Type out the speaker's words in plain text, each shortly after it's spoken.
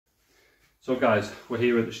So guys, we're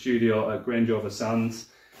here at the studio at Grangeover Sands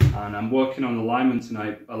and I'm working on alignment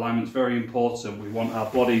tonight. Alignment's very important. We want our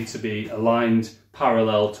body to be aligned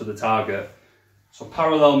parallel to the target. So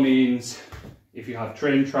parallel means if you have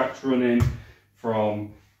train tracks running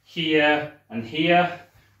from here and here,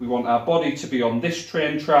 we want our body to be on this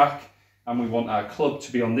train track and we want our club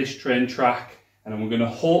to be on this train track, and then we're going to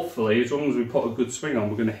hopefully, as long as we put a good swing on,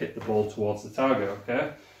 we're going to hit the ball towards the target,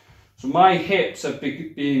 okay? So my hips have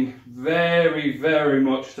been very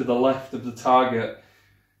much to the left of the target.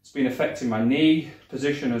 It's been affecting my knee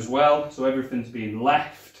position as well, so everything's been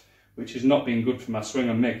left, which has not been good for my swing.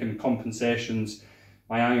 I'm making compensations.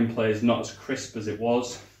 My iron play is not as crisp as it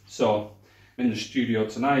was. So I'm in the studio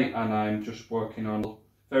tonight and I'm just working on,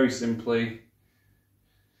 very simply,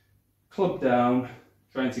 club down,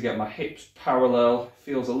 trying to get my hips parallel.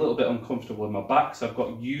 Feels a little bit uncomfortable in my back, so I've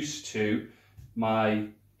got used to my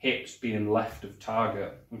hips being left of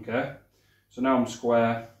target, okay? So now I'm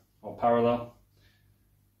square or parallel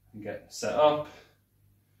and getting set up.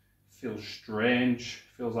 Feels strange,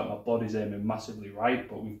 feels like my body's aiming massively right,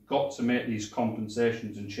 but we've got to make these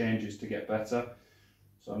compensations and changes to get better.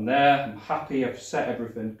 So I'm there, I'm happy, I've set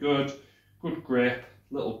everything good grip,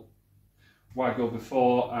 little waggle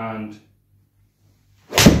before and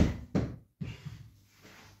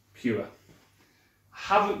pure.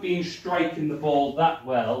 Haven't been striking the ball that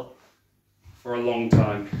well for a long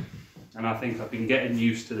time, and I think I've been getting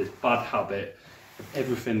used to this bad habit of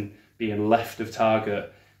everything being left of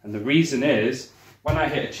target. And the reason is, when I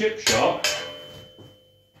hit a chip shot,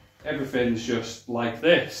 everything's just like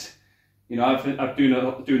this. You know, I've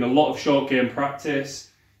doing a lot of short game practice,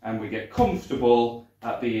 and we get comfortable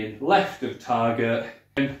at being left of target,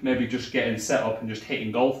 and maybe just getting set up and just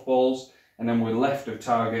hitting golf balls, and then we're left of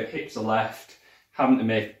target, hips are left, having to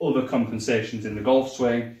make other compensations in the golf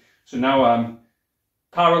swing. So now I'm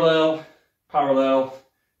parallel,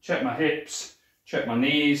 check my hips, check my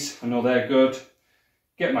knees, I know they're good,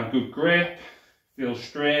 get my good grip, feels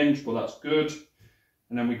strange, but that's good,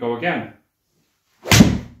 and then we go again.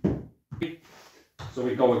 So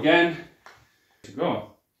we go again, to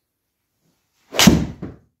go.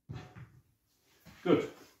 Good.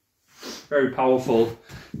 Very powerful,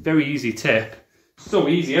 very easy tip. So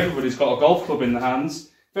easy, everybody's got a golf club in their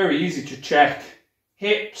hands. Very easy to check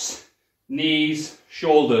hips, knees,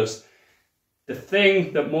 shoulders. The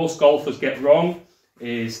thing that most golfers get wrong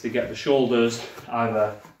is they get the shoulders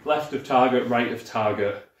either left of target, right of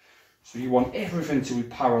target. So you want everything to be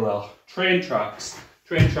parallel. Train tracks,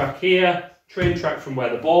 train track here, train track from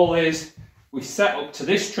where the ball is. We set up to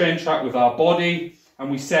this train track with our body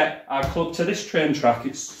and we set our club to this train track.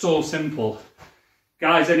 It's so simple.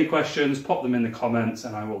 Guys, any questions, pop them in the comments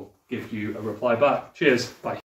and I will give you a reply back. Cheers, bye.